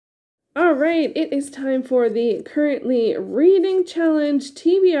All right, it is time for the currently reading challenge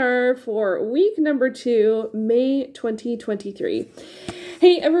TBR for week number 2, May 2023.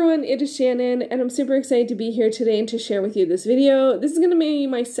 Hey everyone, it is Shannon, and I'm super excited to be here today and to share with you this video. This is going to be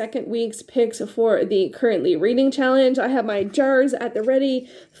my second week's picks for the currently reading challenge. I have my jars at the ready,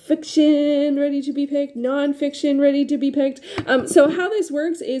 fiction ready to be picked, non-fiction ready to be picked. So how this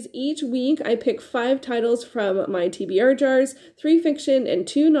works is each week I pick 5 titles from my TBR jars, 3 fiction and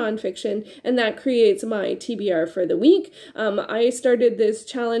 2 non-fiction, and that creates my TBR for the week. I started this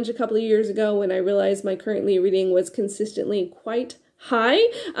challenge a couple of years ago when I realized my currently reading was consistently quite high,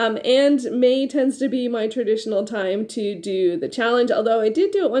 and May tends to be my traditional time to do the challenge, although I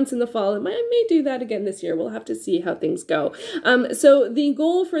did do it once in the fall, and I may do that again this year. We'll have to see how things go. So the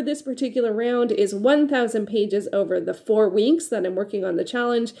goal for this particular round is 1,000 pages over the 4 weeks that I'm working on the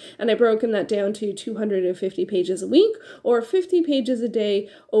challenge, and I've broken that down to 250 pages a week, or 50 pages a day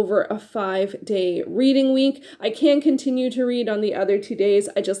over a 5-day reading week. I can continue to read on the other 2 days.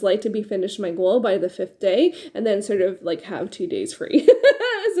 I just like to be finished my goal by the 5th day, and then sort of like have 2 days free.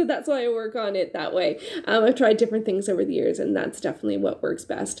 So that's why I work on it that way. I've tried different things over the years, and that's definitely what works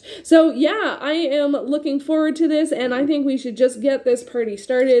best. So yeah, I am looking forward to this, and I think we should just get this party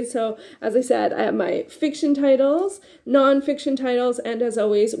started. So as I said, I have my fiction titles, non-fiction titles, and as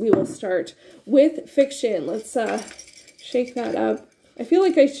always, we will start with fiction. Let's shake that up. I feel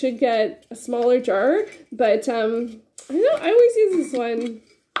like I should get a smaller jar, but I always use this one.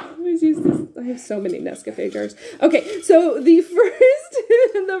 I always use this. I have so many Nescafe jars. Okay, so the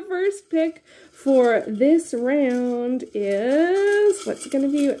first pick for this round is, what's it gonna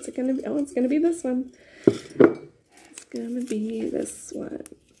be? What's it gonna be? Oh, it's gonna be this one. It's gonna be this one.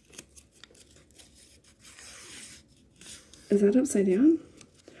 Is that upside down?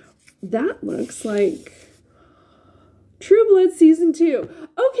 That looks like True Blood Season 2.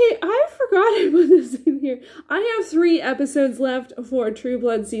 Okay, I forgot I put this in here. I have 3 episodes left for True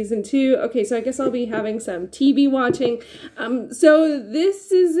Blood Season 2. Okay, so I guess I'll be having some TV watching. So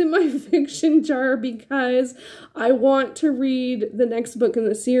this is in my fiction jar because I want to read the next book in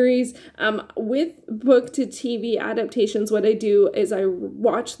the series. With book to TV adaptations, what I do is I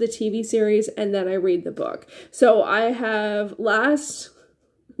watch the TV series and then I read the book. So I have last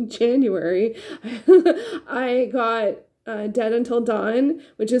January, I got Dead Until Dawn,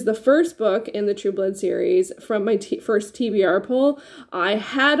 which is the first book in the True Blood series from my first TBR poll. I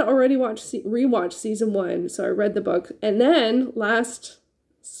had already rewatched season 1, so I read the book, and then last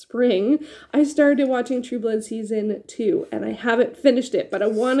spring I started watching True Blood season 2, and I haven't finished it, but I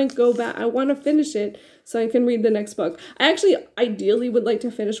want to go back. I want to finish it so I can read the next book. I actually ideally would like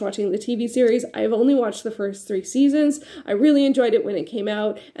to finish watching the TV series. I've only watched the first 3 seasons. I really enjoyed it when it came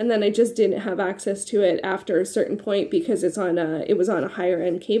out, and then I just didn't have access to it after a certain point because it was on a higher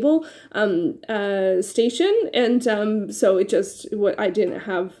end cable station, and so I didn't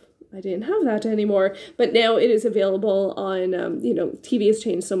have that anymore, but now it is available on, TV has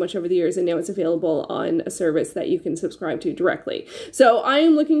changed so much over the years, and now it's available on a service that you can subscribe to directly. So I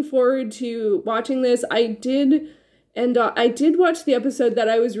am looking forward to watching this. I did watch the episode that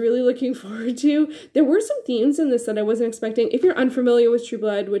I was really looking forward to. There were some themes in this that I wasn't expecting. If you're unfamiliar with True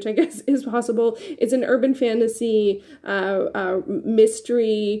Blood, which I guess is possible, it's an urban fantasy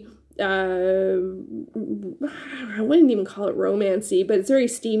mystery. I wouldn't even call it romancy, but it's very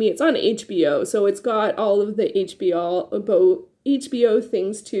steamy. It's on HBO, so it's got all of the HBO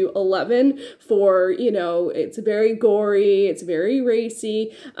things to 11 for, it's very gory, it's very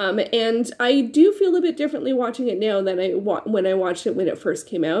racy, and I do feel a bit differently watching it now than when I watched it when it first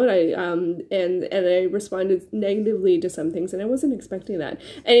came out. And I responded negatively to some things, and I wasn't expecting that.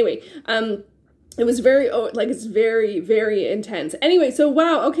 Anyway, it was it's very, very intense. Anyway, so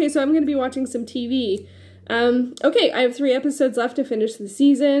wow, okay, so I'm going to be watching some TV. Okay, I have 3 episodes left to finish the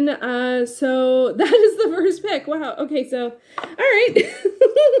season, so that is the first pick. Wow, okay, so, all right.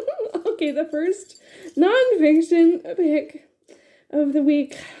 Okay, the first non-fiction pick of the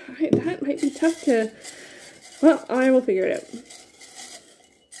week. That might be tough to, well, I will figure it out.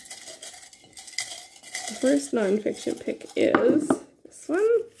 The first non-fiction pick is this one.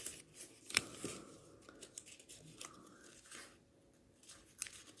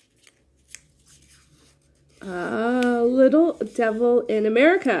 Little Devil in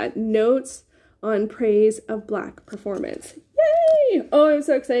America, Notes on Praise of Black Performance. Yay! Oh, I'm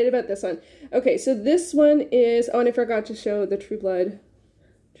so excited about this one. Okay, so this one is, oh, and I forgot to show the True Blood.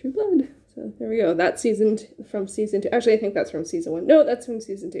 So there we go. That's from season 2. Actually, I think that's from season 1. No, that's from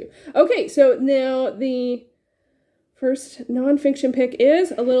season 2. Okay, so now the first nonfiction pick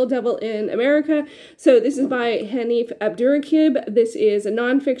is A Little Devil in America. So this is by Hanif Abdurraqib. This is a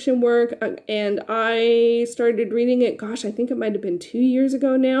nonfiction work, and I started reading it, gosh, I think it might have been 2 years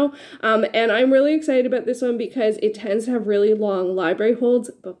ago now. And I'm really excited about this one because it tends to have really long library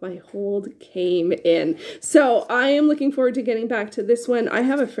holds, but my hold came in. So I am looking forward to getting back to this one. I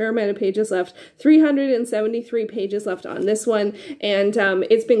have a fair amount of pages left, 373 pages left on this one, and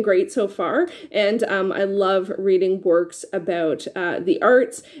it's been great so far. And I love reading works about the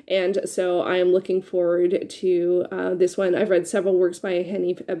arts, and so I am looking forward to this one. I've read several works by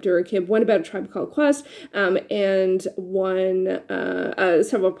Hanif Abdurraqib, one about A Tribe Called Quest, and one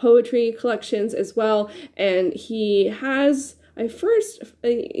several poetry collections as well. And he has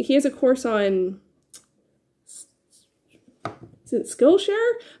he has a course on, is it Skillshare?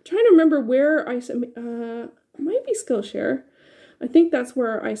 I'm trying to remember where I saw, might be Skillshare. I think that's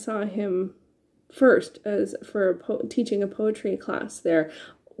where I saw him first, as for teaching a poetry class there.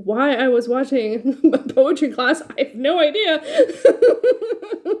 Why I was watching a poetry class, I have no idea.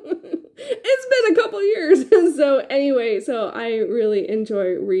 It's been a couple years. So anyway, so I really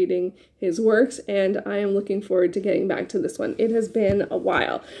enjoy reading his works, and I am looking forward to getting back to this one. It has been a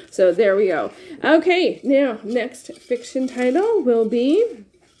while. So there we go. Okay, now next fiction title will be,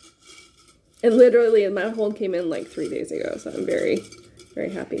 and literally my hold came in like 3 days ago, so I'm very, very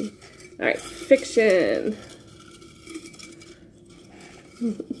happy. All right, fiction. All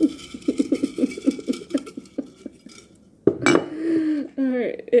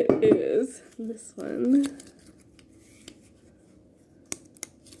right, it is this one.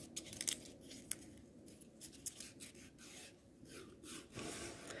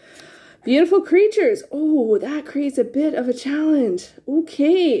 Beautiful Creatures. Oh, that creates a bit of a challenge.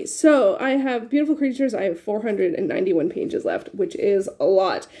 Okay, so I have Beautiful Creatures. I have 491 pages left, which is a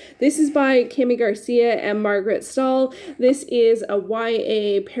lot. This is by Cami Garcia and Margaret Stahl. This is a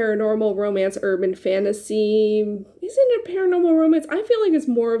YA paranormal romance urban fantasy. Isn't it a paranormal romance? I feel like it's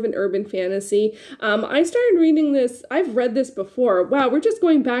more of an urban fantasy. I started reading this. I've read this before. Wow, we're just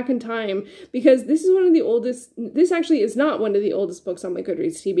going back in time because this is one of the oldest. This actually is not one of the oldest books on my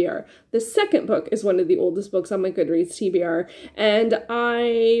Goodreads TBR. The second book is one of the oldest books on my Goodreads TBR, and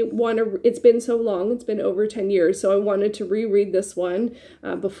I want to, it's been so long, it's been over 10 years, so I wanted to reread this one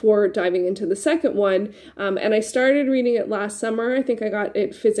before diving into the second one, and I started reading it last summer. I think I got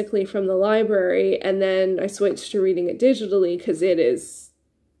it physically from the library, and then I switched to reading it digitally because it's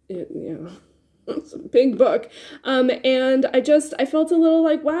a big book, and I felt a little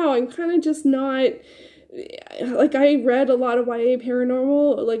like, wow, I'm kind of just not, like, I read a lot of YA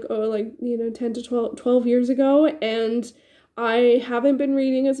paranormal, like 10 to 12 years ago, and I haven't been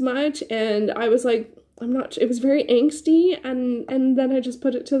reading as much, and I was like, it was very angsty, and then I just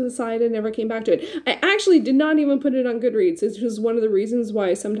put it to the side and never came back to it. I actually did not even put it on Goodreads. It's just one of the reasons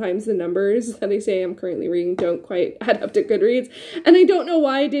why sometimes the numbers that I say I'm currently reading don't quite add up to Goodreads, and I don't know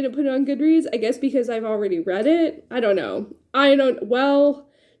why I didn't put it on Goodreads. I guess because I've already read it. I don't know.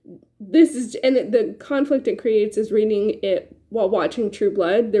 This is, and the conflict it creates is reading it while watching True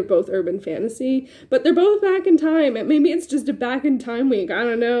Blood. They're both urban fantasy, but they're both back in time. And maybe it's just a back in time week. I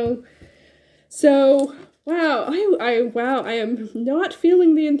don't know. So, wow, I am not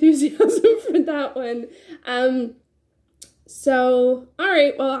feeling the enthusiasm for that one. So, all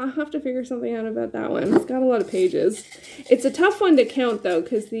right, well, I'll have to figure something out about that one. It's got a lot of pages. It's a tough one to count, though,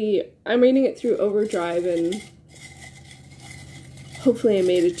 because I'm reading it through Overdrive, and hopefully I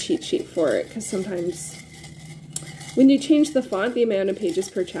made a cheat sheet for it, because sometimes when you change the font, the amount of pages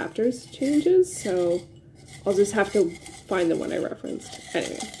per chapter changes, so I'll just have to find the one I referenced.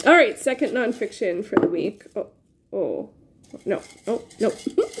 Anyway. All right, second nonfiction for the week. No.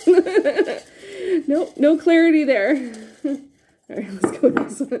 Nope, no clarity there. All right, let's go with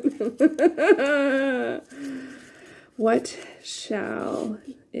this one. What shall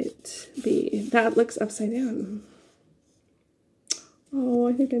it be? That looks upside down. Oh,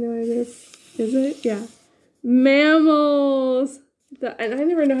 I think I know what it is. Is it? Yeah. Mammals! And I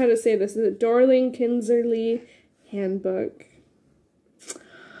never know how to say this. Is it Dorling Kinserly Handbook?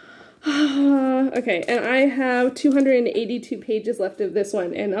 Okay, and I have 282 pages left of this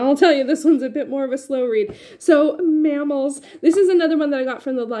one, and I'll tell you, this one's a bit more of a slow read. So, Mammals. This is another one that I got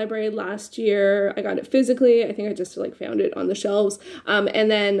from the library last year. I got it physically. I think I just found it on the shelves, and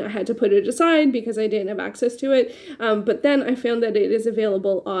then I had to put it aside because I didn't have access to it. But then I found that it is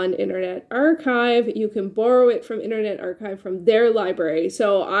available on Internet Archive. You can borrow it from Internet Archive from their library.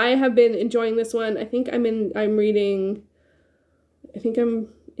 So I have been enjoying this one. I'm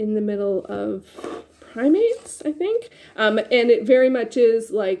in the middle of primates, I think. And it very much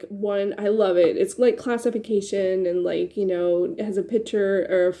is like one, I love it. It's like classification and like, you know, it has a picture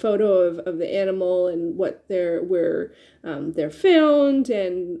or a photo of the animal and what where they're found,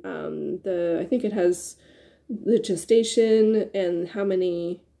 and I think it has the gestation and how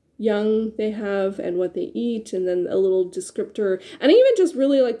many young they have and what they eat, and then a little descriptor. And I even just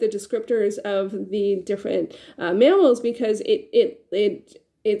really like the descriptors of the different mammals, because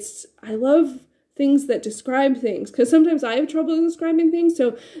it's I love things that describe things, because sometimes I have trouble describing things.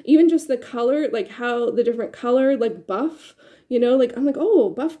 So even just the color, like how the different color, like buff, you know, like I'm like, oh,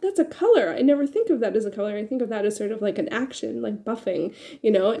 buff, that's a color. I never think of that as a color. I think of that as sort of like an action, like buffing, you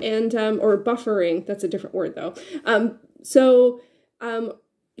know, and or buffering. That's a different word though.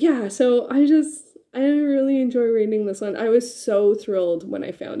 Yeah, so I really enjoy reading this one. I was so thrilled when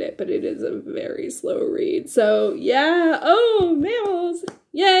I found it, but it is a very slow read. So yeah, oh, mammals,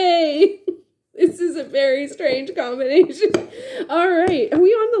 yay! This is a very strange combination. All right, are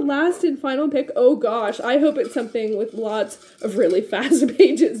we on the last and final pick? Oh gosh, I hope it's something with lots of really fast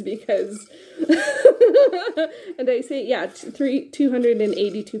pages, because, and I say, yeah,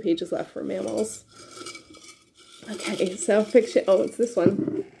 282 pages left for mammals. Okay, so fiction. Oh, it's this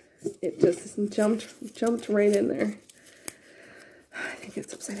one. It just jumped right in there. I think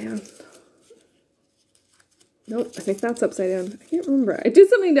it's upside down. Nope, I think that's upside down. I can't remember. I did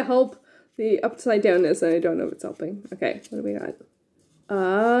something to help the upside downness, and I don't know if it's helping. Okay, what do we got?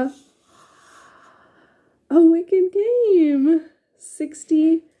 A Wicked Game.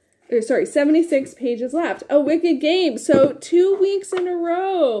 76 pages left. A Wicked Game. So 2 weeks in a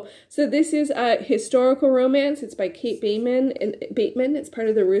row. So this is a historical romance. It's by Kate Bateman. It's part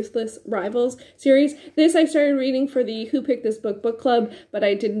of the Ruthless Rivals series. This I started reading for the Who Picked This book club, but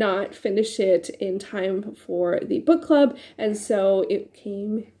I did not finish it in time for the book club, and so it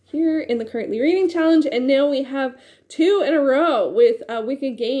came here in the currently reading challenge, and now we have 2 in a row with a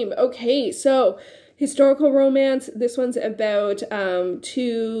Wicked Game. Okay, so historical romance. This one's about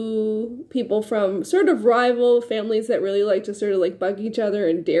 2 people from sort of rival families that really like to sort of like bug each other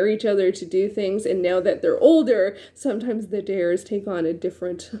and dare each other to do things. And now that they're older, sometimes the dares take on a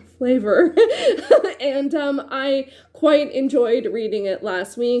different flavor. And I quite enjoyed reading it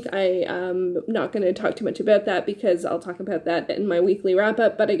last week. I'm not going to talk too much about that because I'll talk about that in my weekly wrap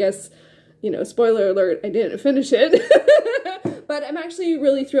up. But I guess, you know, spoiler alert, I didn't finish it. But I'm actually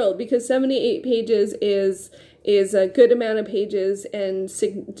really thrilled because 78 pages is a good amount of pages, and it's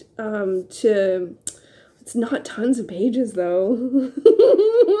not tons of pages though.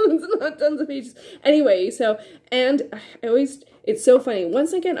 It's not tons of pages. Anyway, so, and it's so funny.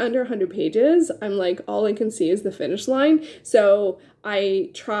 Once I get under 100 pages, I'm like, all I can see is the finish line. So I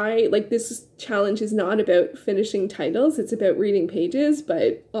try, like, this challenge is not about finishing titles, it's about reading pages,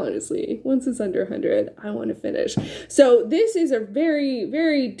 but honestly, once it's under 100, I want to finish. So this is a very,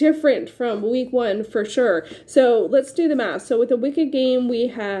 very different from week 1 for sure. So let's do the math. So with the Wicked Game, we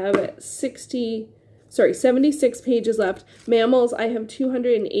have 76 pages left. Mammals, I have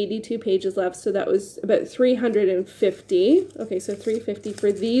 282 pages left, so that was about 350. Okay, so 350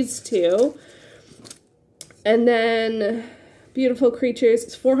 for these 2. And then Beautiful Creatures,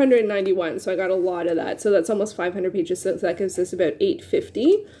 it's 491, so I got a lot of that. So that's almost 500 pages, so that gives us about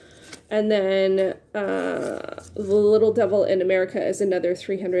 850. And then The Little Devil in America is another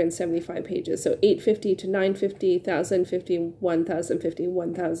 375 pages. So 850 to 950, 1050, 1050,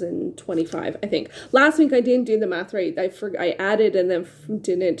 1025, I think. Last week I didn't do the math right. I added and then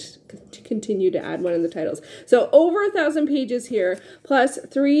didn't continue to add one of the titles. So over 1,000 pages here, plus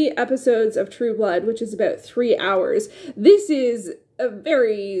 3 episodes of True Blood, which is about 3 hours. This is a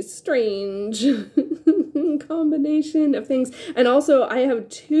very strange combination of things. And also I have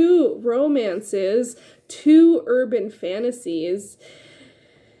 2 romances, 2 urban fantasies,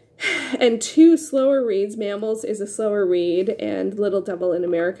 and 2 slower reads. Mammals is a slower read, and Little Devil in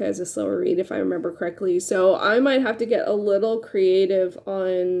America is a slower read, if I remember correctly. So I might have to get a little creative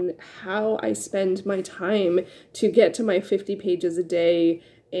on how I spend my time to get to my 50 pages a day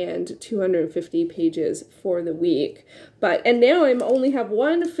and 250 pages for the week. And now I only have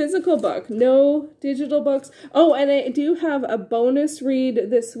 1 physical book, no digital books. Oh, and I do have a bonus read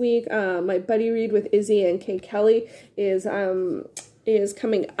this week. My buddy read with Izzy and Kay Kelly is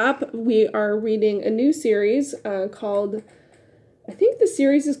coming up. We are reading a new series called, I think the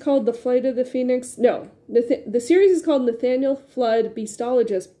series is called The Flight of the Phoenix. No, the series is called Nathaniel Flood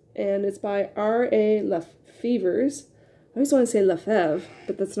Beastologist, and it's by R.A. Lefevers. I always want to say Lefebvre,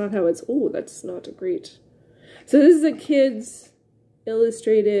 but that's not how it's, oh, that's not a great. So this is a kid's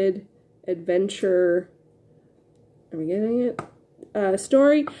illustrated adventure. Are we getting it?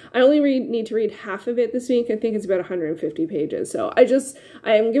 story. I only need to read half of it this week. I think it's about 150 pages. So I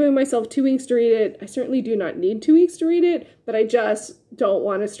am giving myself 2 weeks to read it. I certainly do not need 2 weeks to read it, but I just don't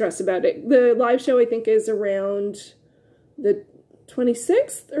want to stress about it. The live show, I think, is around the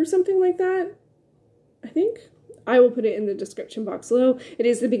 26th or something like that, I think. I will put it in the description box below. It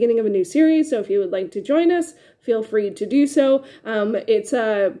is the beginning of a new series, so if you would like to join us, feel free to do so. It's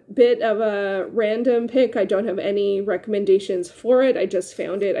a bit of a random pick. I don't have any recommendations for it. I just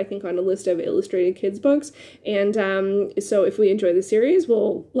found it, I think, on a list of illustrated kids books. And so if we enjoy the series,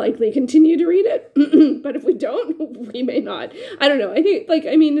 we'll likely continue to read it. But if we don't, we may not. I don't know. I think,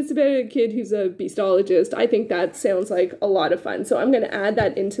 it's about a kid who's a beastologist. I think that sounds like a lot of fun. So I'm going to add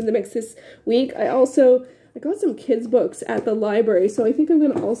that into the mix this week. I got some kids books at the library, so I think I'm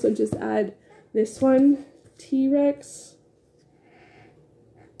going to also just add this one, T-Rex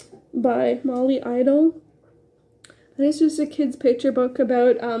by Molly Idle. And it's just a kid's picture book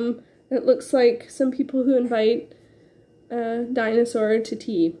about, it looks like some people who invite a dinosaur to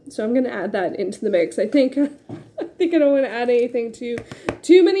tea. So I'm going to add that into the mix. I think I don't want to add anything to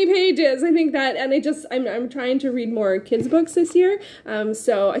too many pages. I think that, and I'm trying to read more kids books this year.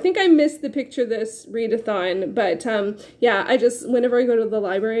 So I think I missed the Picture This readathon, but yeah, whenever I go to the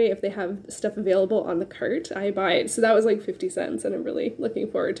library, if they have stuff available on the cart, I buy it. So that was like 50 cents and I'm really looking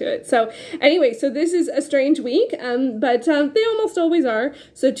forward to it. So anyway, so this is a strange week, but they almost always are.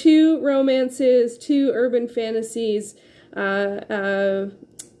 So 2 romances, 2 urban fantasies,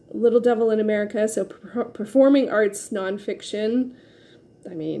 Little Devil in America, so performing arts nonfiction.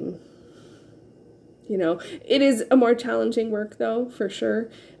 I mean, it is a more challenging work, though, for sure,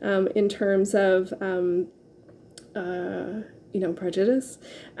 in terms of, prejudice.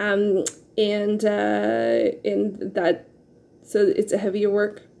 And in that, so it's a heavier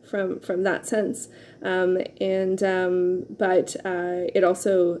work from that sense. But it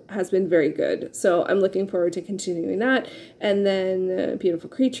also has been very good. So I'm looking forward to continuing that. And then Beautiful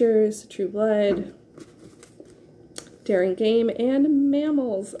Creatures, True Blood, Daring Game, and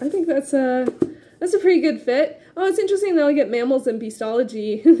Mammals. I think that's a pretty good fit. Oh, it's interesting that I get Mammals and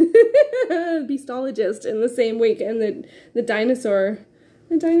Beastology, Beastologist in the same week, and the dinosaur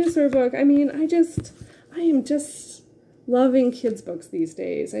book. I mean, I am just loving kids books these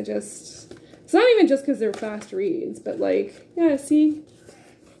days. It's not even just because they're fast reads, but yeah, see?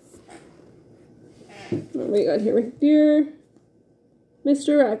 What do we got here? Dear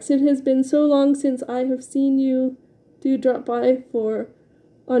Mr. X, it has been so long since I have seen you. Do drop by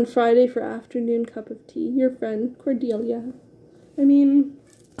on Friday for afternoon cup of tea. Your friend, Cordelia. I mean,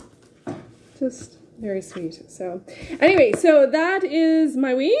 just very sweet. So, anyway, so that is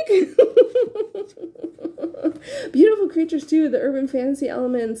my week. Beautiful Creatures too, the urban fantasy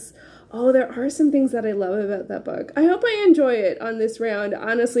elements. Oh, there are some things that I love about that book. I hope I enjoy it on this round.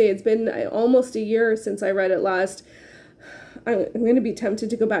 Honestly, it's been almost a year since I read it last. I'm going to be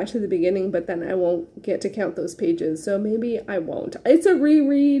tempted to go back to the beginning, but then I won't get to count those pages, so maybe I won't. It's a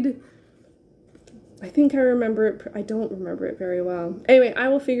reread. I think I remember it. I don't remember it very well. Anyway, I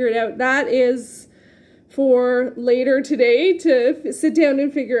will figure it out. That is for later today, to sit down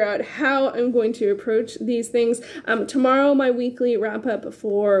and figure out how I'm going to approach these things. Tomorrow, my weekly wrap-up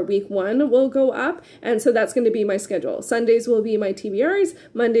for week 1 will go up, and so that's going to be my schedule. Sundays will be my TBRs,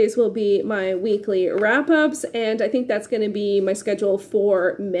 Mondays will be my weekly wrap-ups, and I think that's going to be my schedule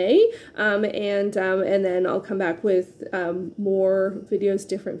for May, and then I'll come back with more videos,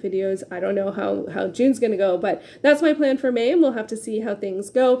 different videos. I don't know how June's going to go, but that's my plan for May, and we'll have to see how things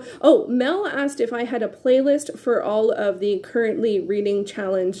go. Oh, Mel asked if I had a playlist for all of the currently reading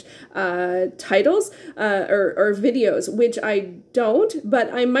challenge titles or videos, which I don't,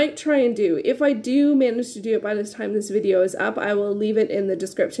 but I might try and do. If I do manage to do it by the time this video is up, I will leave it in the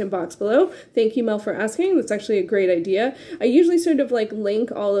description box below. Thank you, Mel, for asking. That's actually a great idea. I usually sort of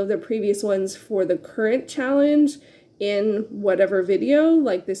link all of the previous ones for the current challenge in whatever video.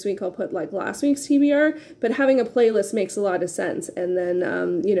 Like this week I'll put last week's TBR, but having a playlist makes a lot of sense. And then,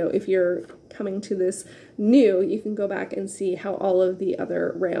 if you're coming to this new, you can go back and see how all of the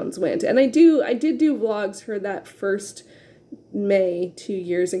other rounds went. And I did do vlogs for that first May 2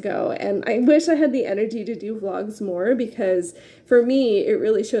 years ago, and I wish I had the energy to do vlogs more, because for me it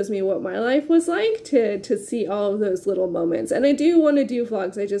really shows me what my life was like to see all of those little moments. And I do want to do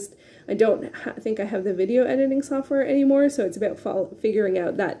vlogs, I don't think I have the video editing software anymore, so it's about figuring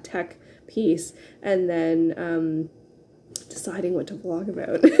out that tech piece, and then deciding what to vlog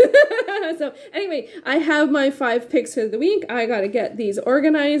about. So anyway, I have my 5 picks for the week. I gotta get these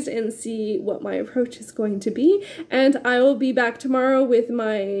organized and see what my approach is going to be, and I will be back tomorrow with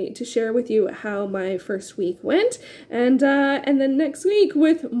to share with you how my first week went, and then next week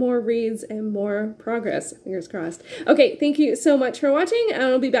with more reads and more progress. Fingers crossed. Okay, thank you so much for watching, and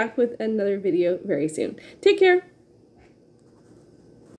I'll be back with another video very soon. Take care.